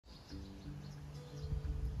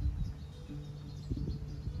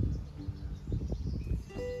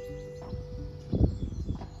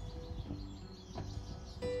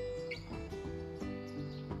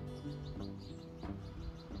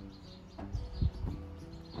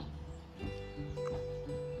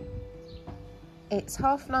It's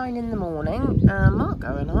 9:30 in the morning and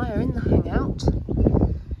Margot and I are in the hangout.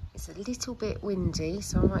 It's a little bit windy,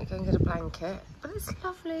 so I might go and get a blanket, but it's a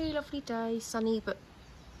lovely, lovely day, sunny, but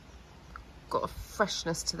got a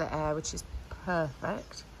freshness to the air, which is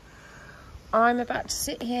perfect. I'm about to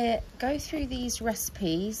sit here, go through these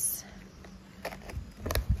recipes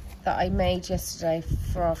that I made yesterday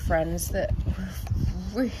for our friends that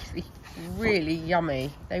were really, really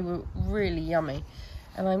yummy. They were really yummy.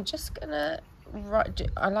 And I'm just gonna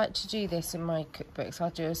I like to do this in my cookbooks. I'll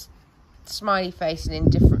do a smiley face, an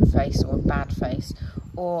indifferent face, or a bad face,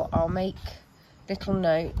 or I'll make little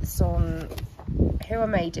notes on who I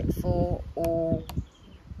made it for or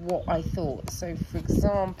what I thought. So for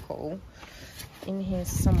example, in here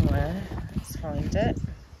somewhere, let's find it.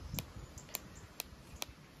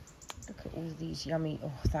 Look at all these yummy,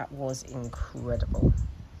 oh, that was incredible.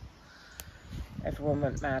 Everyone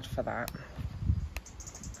went mad for that.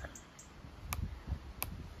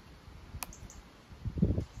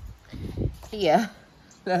 Here,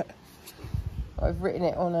 look, I've written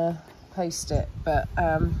it on a post-it, but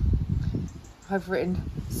I've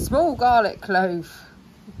written small garlic clove.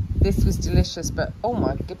 This was delicious, but oh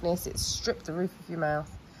my goodness, it stripped the roof of your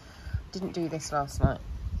mouth. Didn't do this last night.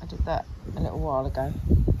 I did that a little while ago.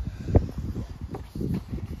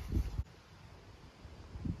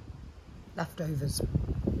 Leftovers.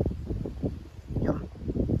 Yum.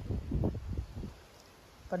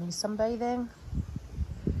 Bunny sunbathing.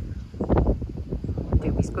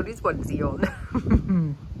 He's got his onesie on.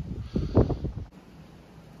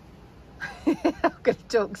 I'm going to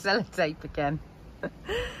talk sellotape again.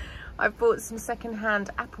 I've bought some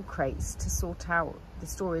second-hand apple crates to sort out the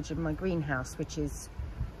storage in my greenhouse, which is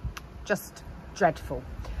just dreadful.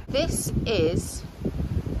 This is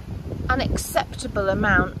an acceptable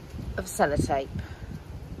amount of sellotape.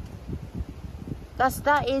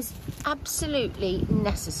 That is absolutely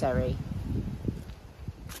necessary.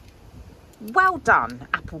 Well done,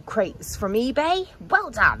 apple crates from eBay. Well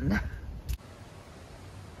done.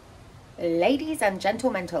 Ladies and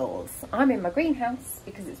gentlementals, I'm in my greenhouse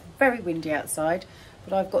because it's very windy outside,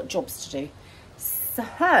 but I've got jobs to do.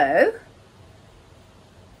 So,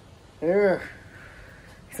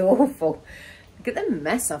 it's awful. Look at the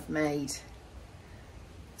mess I've made.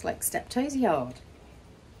 It's like Steptoe's yard.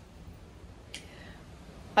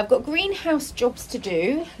 I've got greenhouse jobs to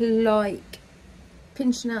do, like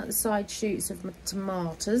pinching out the side shoots of my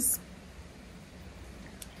tomatoes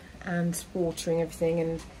and watering everything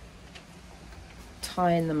and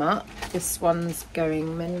tying them up. This one's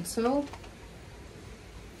going mental.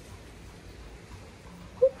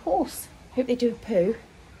 Ooh, horse. Hope they do a poo.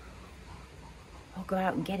 I'll go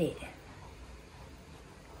out and get it.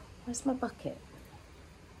 Where's my bucket?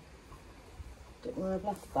 Don't know where I've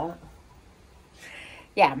left that.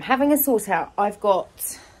 Yeah, I'm having a sort out. I've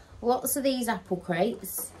got lots of these apple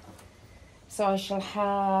crates, so I shall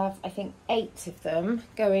have, I think, 8 of them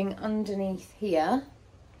going underneath here.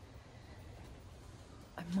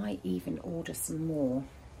 I might even order some more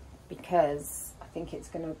because I think it's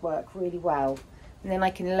going to work really well, and then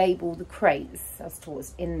I can label the crates as to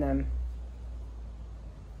what's in them.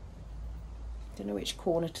 Don't know which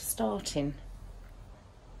corner to start in.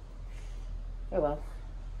 Oh well.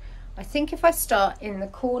 I think if I start in the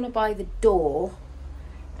corner by the door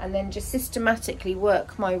and then just systematically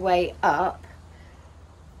work my way up,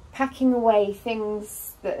 packing away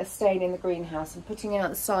things that are staying in the greenhouse and putting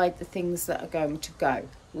outside the things that are going to go,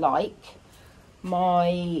 like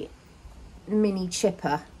my mini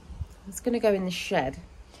chipper. It's going to go in the shed.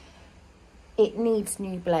 It needs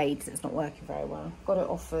new blades. It's not working very well. Got it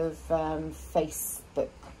off of Facebook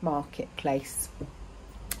Marketplace.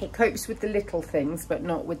 It copes with the little things, but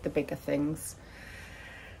not with the bigger things.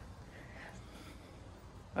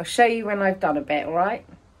 I'll show you when I've done a bit, all right?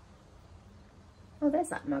 Oh, there's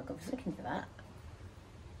that mug. I was looking for that.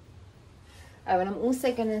 Oh, and I'm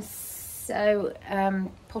also going to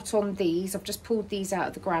pot on these. I've just pulled these out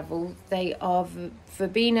of the gravel. They are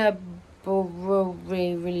Verbena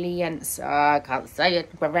borreliensis. I can't say it.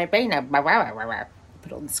 Verbena.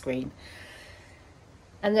 Put it on the screen.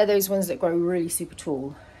 And they're those ones that grow really super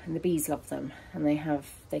tall, and the bees love them. And they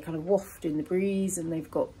kind of waft in the breeze, and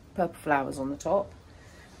they've got purple flowers on the top.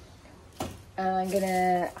 And I'm going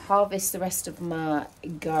to harvest the rest of my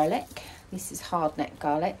garlic. This is hardneck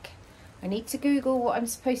garlic. I need to Google what I'm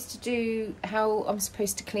supposed to do, how I'm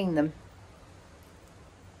supposed to clean them.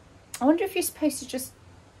 I wonder if you're supposed to just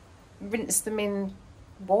rinse them in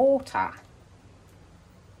water.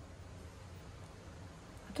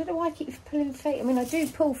 I don't know why I keep pulling face. I mean, I do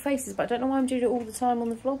pull faces, but I don't know why I'm doing it all the time on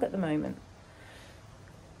the vlog at the moment.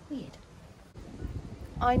 Weird.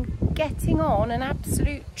 I'm getting on an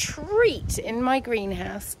absolute treat in my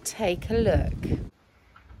greenhouse. Take a look.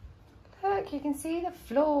 Look, you can see the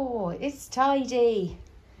floor. It's tidy.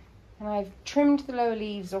 And I've trimmed the lower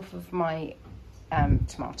leaves off of my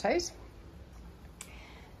tomatoes.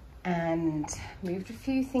 And moved a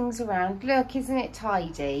few things around. Look, isn't it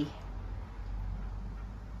tidy?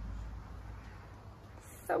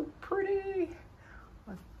 So pretty.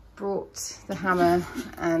 I've brought the hammer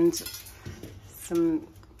and some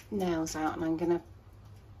nails out, and I'm going to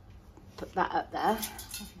put that up there. I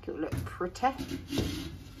think it'll look pretty.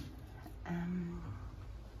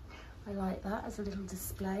 I like that as a little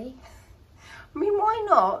display. I mean, why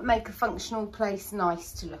not make a functional place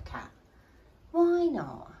nice to look at? Why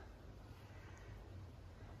not?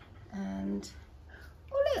 And,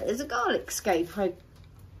 oh look, there's a garlic scape I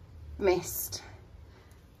missed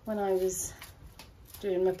when I was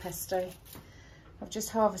doing my pesto. I've just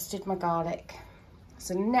harvested my garlic.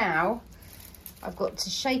 So now I've got to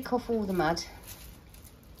shake off all the mud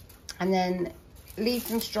and then leave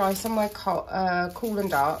them to dry somewhere cool and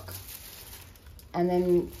dark. And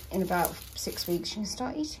then in about 6 weeks, you can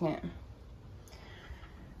start eating it.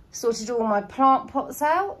 Sorted all my plant pots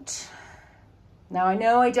out. Now, I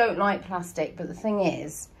know I don't like plastic, but the thing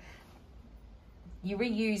is, you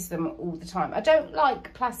reuse them all the time. I don't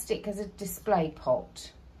like plastic as a display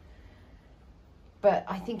pot, but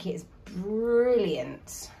I think it's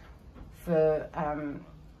brilliant for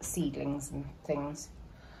seedlings and things.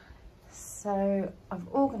 So I've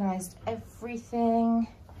organised everything.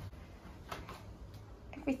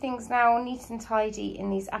 Everything's now neat and tidy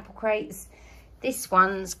in these apple crates. This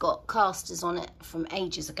one's got casters on it from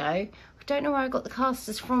ages ago. I don't know where I got the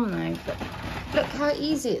casters from though, but look how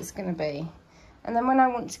easy it's going to be. And then when I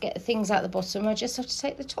want to get the things out the bottom, I just have to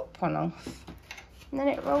take the top one off. And then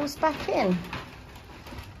it rolls back in.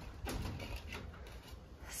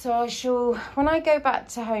 So I shall, when I go back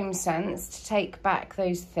to Home Sense to take back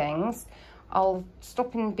those things, I'll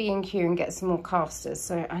stop in B&Q and get some more casters.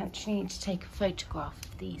 So I actually need to take a photograph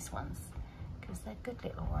of these ones because they're good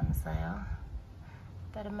little ones, they are.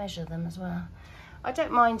 Better measure them as well. I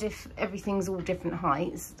don't mind if everything's all different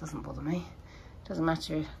heights. It doesn't bother me. It doesn't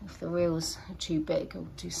matter if the wheels are too big or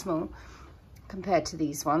too small compared to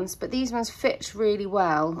these ones. But these ones fit really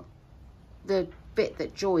well. The bit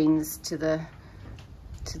that joins to the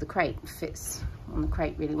crate fits on the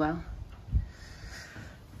crate really well.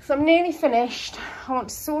 So I'm nearly finished. I want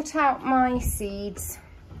to sort out my seeds,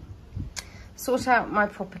 sort out my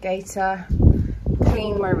propagator,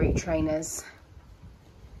 clean my root trainers.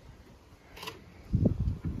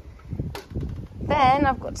 Then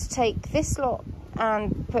I've got to take this lot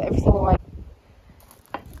and put everything in my...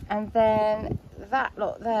 And then that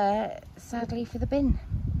lot there, sadly, for the bin.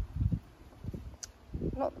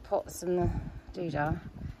 Not the pots and the doodah.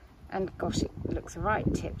 And gosh, it looks a right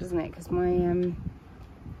tip, doesn't it? Because my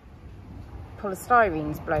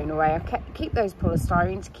polystyrene's blown away. I keep those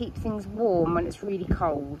polystyrene to keep things warm when it's really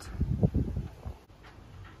cold.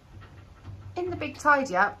 In the big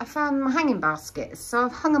tidy up, I found my hanging baskets, so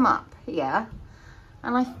I've hung them up here.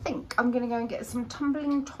 And I think I'm going to go and get some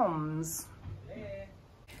tumbling toms.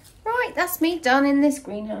 Right, that's me done in this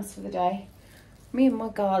greenhouse for the day. Me and my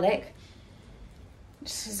garlic.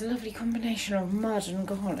 This is a lovely combination of mud and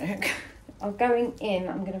garlic. I'm going in,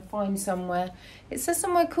 I'm going to find somewhere. It says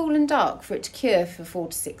somewhere cool and dark for it to cure for 4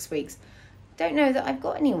 to 6 weeks. Don't know that I've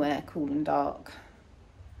got anywhere cool and dark.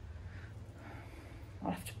 I'll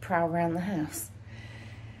have to prowl around the house.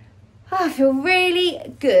 I feel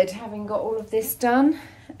really good having got all of this done.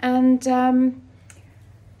 And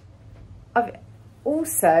I've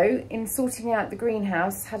also, in sorting out the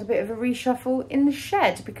greenhouse, had a bit of a reshuffle in the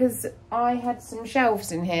shed because I had some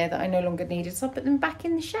shelves in here that I no longer needed, so I put them back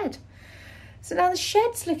in the shed. So now the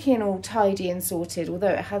shed's looking all tidy and sorted, although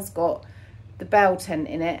it has got the bell tent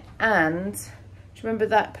in it. And do you remember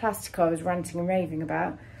that plastic I was ranting and raving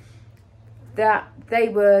about? That they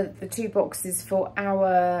were the 2 boxes for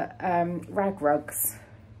our rag rugs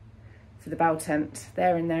for the bell tent.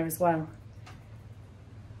 They're in there as well.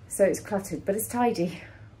 So it's cluttered, but it's tidy.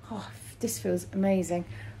 Oh, this feels amazing.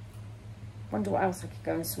 Wonder what else I could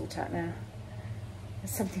go and sort out now.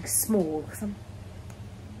 There's something small, because I'm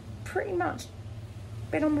pretty much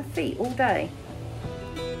been on my feet all day.